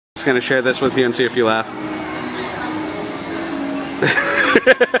just gonna share this with you and see if you laugh.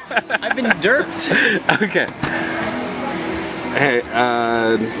 I've been derped. Okay. Hey,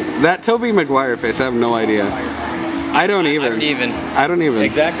 that Tobey Maguire face, I have no idea. I don't even. I don't even.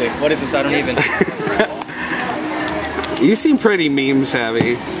 Exactly. What is this? I don't even. You seem pretty meme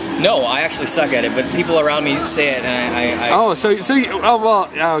savvy. No, I actually suck at it, but people around me say it, and I oh, so you, oh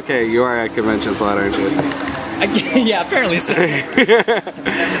well, okay, you are at conventions a lot, aren't you? Yeah, apparently so.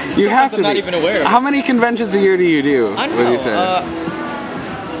 You have to. I'm not even aware of it. How many conventions a year do you do? I don't know. Would you say?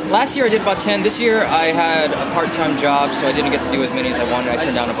 Last year I did about 10. This year I had a part-time job, so I didn't get to do as many as I wanted. I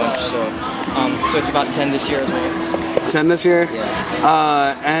turned down a bunch, so it's about 10 this year as well. 10 this year?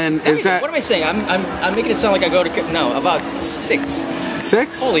 Yeah. And is that? What am I saying? I'm making it sound like I go to about 6.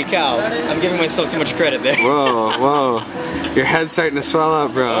 6? Holy cow! I'm giving myself too much credit there. Whoa, whoa! Your head's starting to swell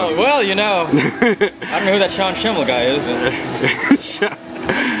up, bro. Oh, well, you know, I don't know who that Sean Schimmel guy is. But...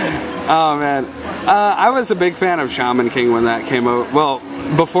 Oh man, I was a big fan of Shaman King when that came over. Well,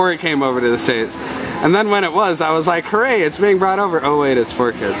 before it came over to the States, and then when it was, I was like, hooray! It's being brought over. Oh wait, it's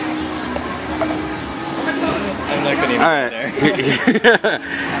for kids. I'm not gonna even All right. there.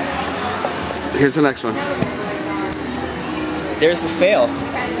 Here's the next one. There's the fail.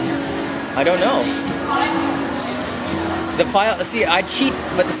 I don't know. The file, see, I cheat,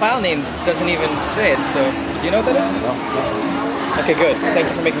 but the file name doesn't even say it, so... Do you know what that is? No. Okay, good. Thank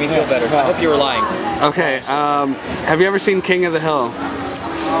you for making me feel better. I hope you were lying. Okay, have you ever seen King of the Hill?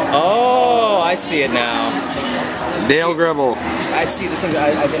 Oh, I see it now. Dale Gribble. I see the thing.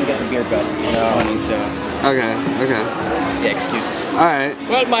 I didn't get the beer cut. No, honey, so... Okay. Yeah, excuses. All right.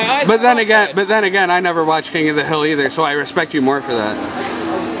 Well, my eyes. But then again, I never watched King of the Hill either, so I respect you more for that.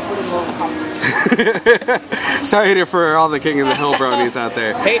 Sorry for all the King of the Hill bronies out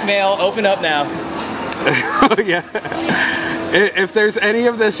there. Hate mail, open up now. Oh yeah. If there's any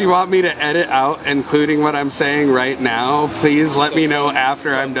of this you want me to edit out, including what I'm saying right now, please let me know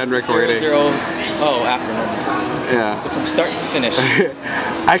after I'm done recording. 00. Oh, after. Yeah. So from start to finish.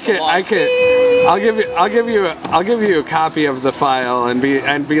 I'll give you a copy of the file and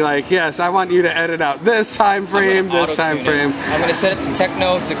be like, yes, I want you to edit out this time frame, this time frame. I'm gonna send it to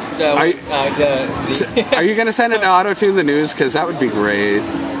Techno. Are you gonna send it to Auto-Tune the News? Because that would be great.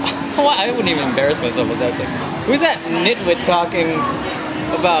 Well, I wouldn't even embarrass myself with that. It's like, who's that nitwit talking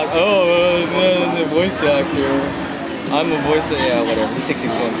about? The voice actor. I'm a voice. Yeah, whatever. He thinks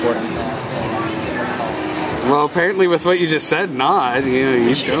he's so important. Well, apparently with what you just said, not.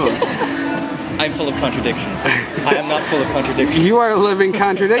 You don't. I'm full of contradictions. I am not full of contradictions. You are a living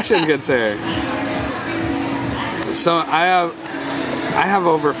contradiction, good sir. So I have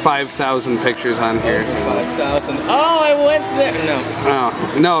over 5,000 pictures on here. 5,000. Oh, I went there. No.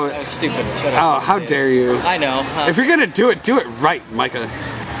 Oh, no. That was stupid. Shut up. Oh, how dare you. I know. If you're gonna do it right, Micah.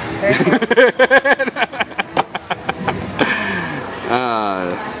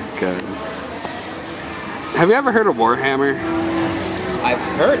 Good. Have you ever heard of Warhammer? I've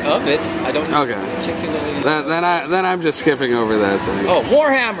heard of it. I don't know particularly. Then I'm just skipping over that thing. Oh,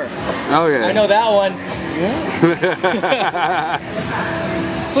 Warhammer. Okay. I know that one.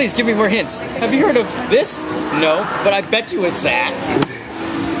 Please give me more hints. Have you heard of this? No, but I bet you it's that.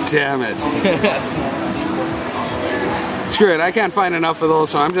 Damn it. Screw it. I can't find enough of those,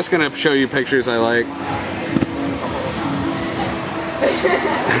 so I'm just gonna show you pictures I like.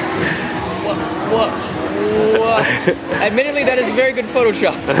 What? Admittedly, that is a very good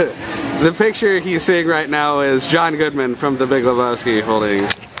Photoshop. The picture he's seeing right now is John Goodman from The Big Lebowski holding.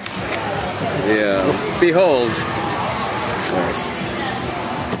 Yeah. Behold.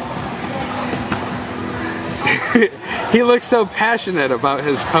 He looks so passionate about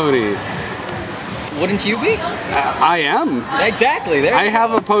his pony. Wouldn't you be? I am. Exactly. There. I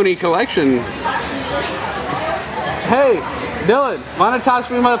have a pony collection. Hey, Dylan, want to toss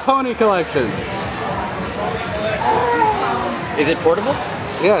me my pony collection? Is it portable?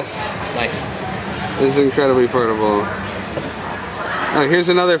 Yes. Nice. This is incredibly portable. Oh, here's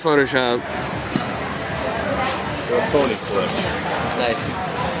another Photoshop. Your pony collection. Nice.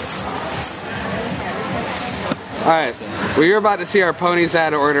 Alright, well, you're about to see our ponies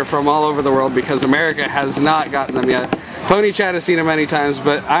out of order from all over the world because America has not gotten them yet. Pony Chat has seen them many times,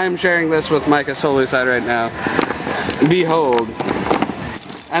 but I'm sharing this with Micah Solusod right now. Behold.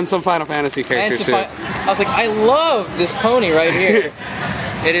 And some Final Fantasy characters too. I was like, I love this pony right here.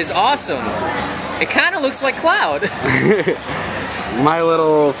 It is awesome. It kind of looks like Cloud. My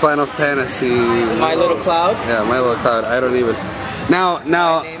Little Final Fantasy. My Little Cloud? Yeah, My Little Cloud. I don't even... Now,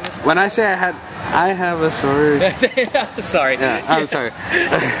 when I say I have a sword... Sorry. Yeah, I'm sorry. Did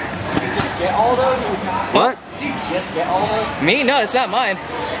you just get all those? What? Did you just get all those? Me? No, it's not mine.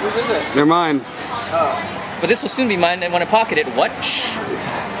 Whose is it? They're mine. But this will soon be mine, and when I pocket it, what? Shh.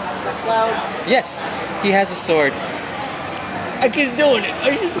 Yes, he has a sword. I keep doing it.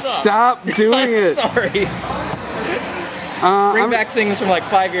 I should Stop doing it. Sorry. Bring back things from like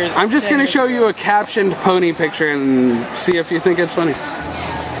 5 years. I'm just gonna show you a captioned pony picture and see if you think it's funny.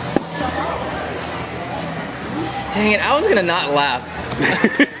 Dang it! I was gonna not laugh.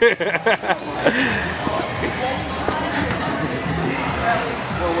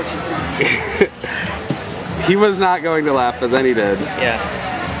 He was not going to laugh, but then he did. Yeah.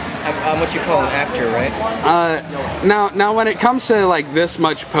 I'm what you call an actor, right? Now when it comes to like this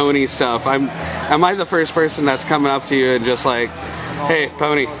much pony stuff, am I the first person that's coming up to you and just like, hey,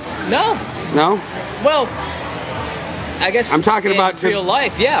 pony? No. No? Well, I guess I'm talking about real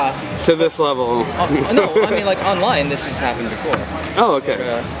life, yeah. To this level. No, I mean like online. This has happened before. Oh, okay.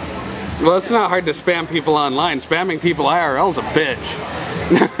 But, well, it's not hard to spam people online. Spamming people IRL's a bitch.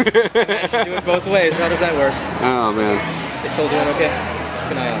 I should do it both ways. How does that work? Oh man. They still doing okay?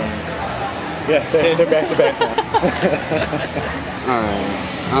 Keep an eye on them. Yeah, they're back to back now.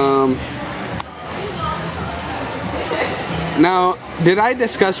 Alright. Now, did I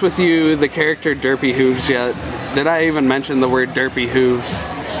discuss with you the character Derpy Hooves yet? Did I even mention the word Derpy Hooves?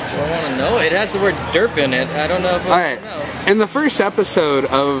 I want to know. It has the word derp in it. I don't know if I know. In the first episode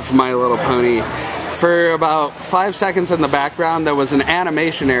of My Little Pony, for about 5 seconds in the background, there was an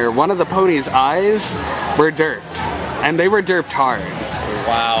animation error. One of the pony's eyes were derped, and they were derped hard.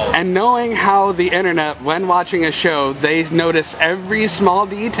 Wow. And knowing how the internet, when watching a show, they notice every small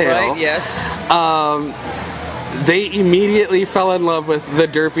detail. Right, yes. They immediately fell in love with the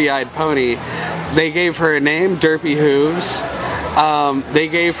derpy-eyed pony. They gave her a name, Derpy Hooves. They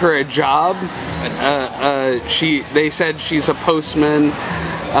gave her a job. They said she's a postman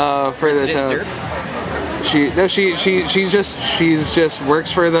for the town. She just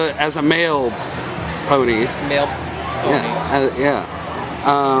works for as a male pony. Male pony. Yeah.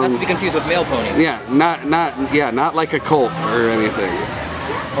 Not to be confused with male pony. Yeah, not like a colt or anything.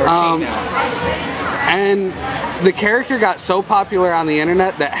 Or a chainmail. And the character got so popular on the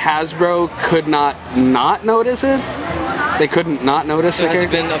internet that Hasbro could not notice it. They couldn't not notice the character.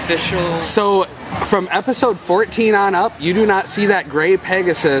 Has it been official? So from episode 14 on up, you do not see that gray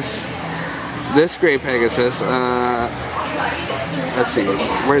Pegasus. This gray Pegasus. Let's see.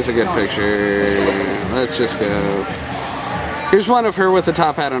 Where's a good picture? Let's just go. Here's one of her with a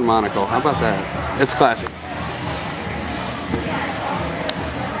top hat and monocle. How about that? It's classic.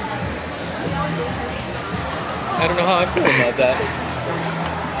 I don't know how I feel about that.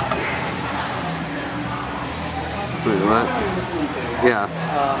 Wait, what? Yeah.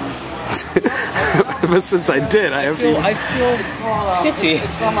 But since I did, I feel pity.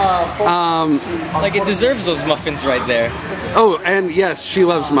 Like it deserves those muffins right there. Oh, and yes, she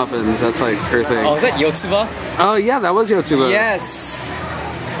loves muffins. That's like her thing. Oh, is that Yotsuba? Oh yeah, that was Yotsuba. Yes.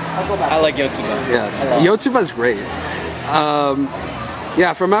 I like Yotsuba. Yes, Yotsuba's great.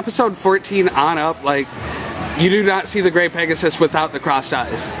 Yeah, from episode 14 on up, like you do not see the gray Pegasus without the crossed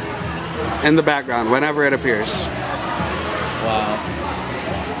eyes in the background whenever it appears. Wow.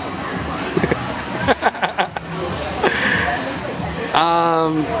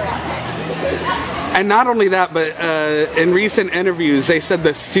 And not only that, but in recent interviews, they said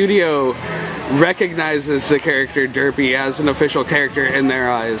the studio recognizes the character Derpy as an official character in their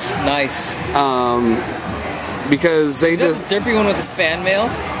eyes. Nice. Because they just... Is that the Derpy one with the fan mail?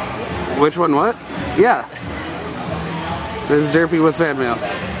 Which one, what? Yeah. This is Derpy with fan mail.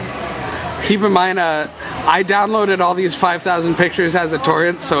 Keep in mind, I downloaded all these 5,000 pictures as a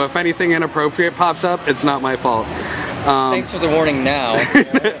torrent, so if anything inappropriate pops up, it's not my fault. Thanks for the warning now.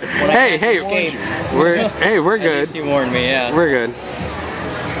 Hey, we're good. At least you warned me, yeah. We're good.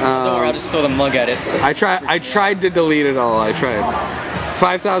 Don't worry, I'll just throw the mug at it. I tried to delete it all. I tried.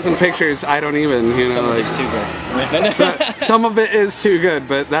 5,000 pictures. I don't even. Some of it's too good. Some of it is too good,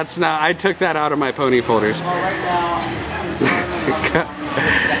 but that's not. I took that out of my pony folders.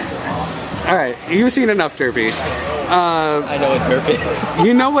 All right, you've seen enough Derpy. I know what Derpy is.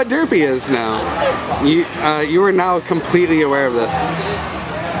 You know what Derpy is now. You are now completely aware of this.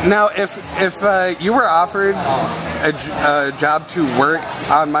 Now, if you were offered a job to work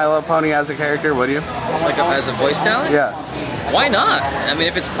on My Little Pony as a character, would you? Like as a voice talent? Yeah. Why not? I mean,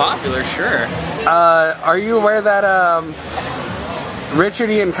 if it's popular, sure. Are you aware that Richard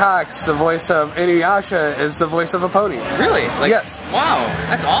Ian Cox, the voice of Inuyasha, is the voice of a pony? Really? Like, yes. Wow,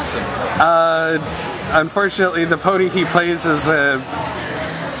 that's awesome. Unfortunately, the pony he plays is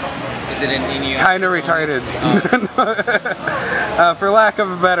Is resident in you. Kind of retarded. For lack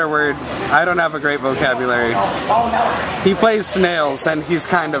of a better word, I don't have a great vocabulary. He plays snails and he's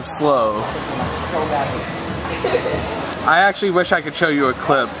kind of slow. I actually wish I could show you a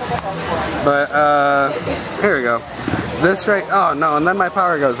clip, but here we go. This right, oh no, and then my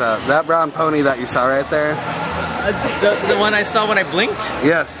power goes out. That brown pony that you saw right there? The one I saw when I blinked?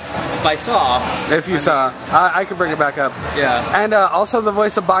 Yes. If I saw. If you saw. I could bring it back up. Yeah. And also the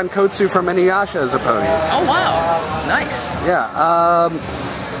voice of Bankotsu from Inuyasha is a pony. Oh wow, nice. Yeah,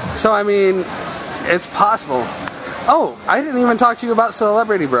 so I mean, it's possible. Oh, I didn't even talk to you about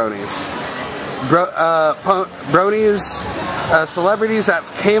celebrity bronies. Bronies, celebrities that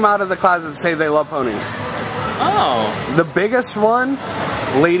came out of the closet and say they love ponies. Oh. The biggest one,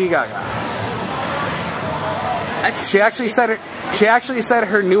 Lady Gaga. She actually said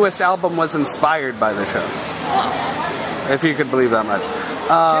her newest album was inspired by the show. Oh. If you could believe that much.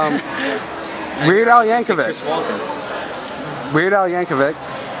 Weird Al Yankovic. Weird Al Yankovic.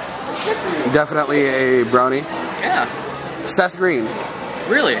 Definitely a brony. Yeah. Seth Green.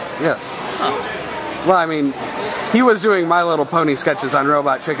 Really? Yes. Huh. Well, I mean, he was doing My Little Pony sketches on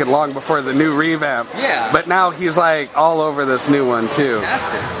Robot Chicken long before the new revamp. Yeah. But now he's like all over this new one too.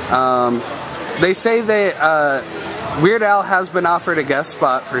 Fantastic. They say Weird Al has been offered a guest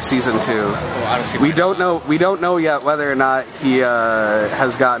spot for season 2. Oh, I don't see we don't know yet whether or not he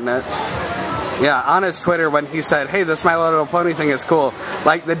has gotten it. Yeah, on his Twitter when he said, "Hey, this My Little Pony thing is cool."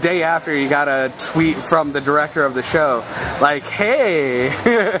 Like the day after, he got a tweet from the director of the show, like, "Hey,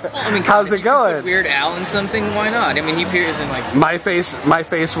 well, I mean, how's it going?" Put Weird Al in something, why not? I mean, he appears in like my face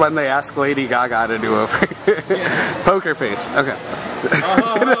when they ask Lady Gaga to do over. Yeah. Poker face. Okay.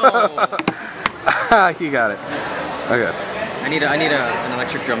 Oh. He got it. Okay. I need an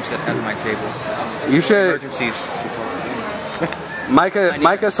electric drum set at my table. You should. Emergencies.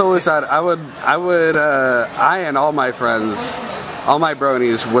 Micah Solusod, I and all my friends, all my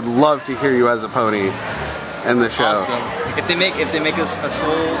bronies would love to hear you as a pony in the show. Awesome. If they make us a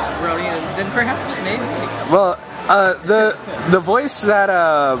soul brony, then perhaps maybe. Well, the voice that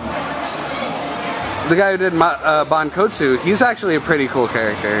the guy who did Bankotsu, he's actually a pretty cool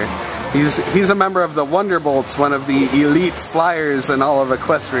character. He's a member of the Wonderbolts, one of the elite flyers in all of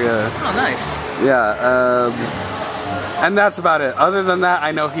Equestria. Oh, nice. Yeah. And that's about it. Other than that,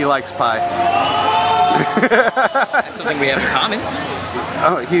 I know he likes pie. That's something we have in common.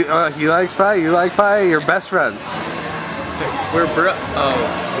 Oh, he likes pie. You like pie. You're best friends. We're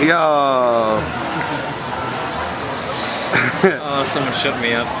Yo. Oh, someone shut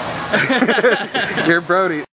me up. You're Brody.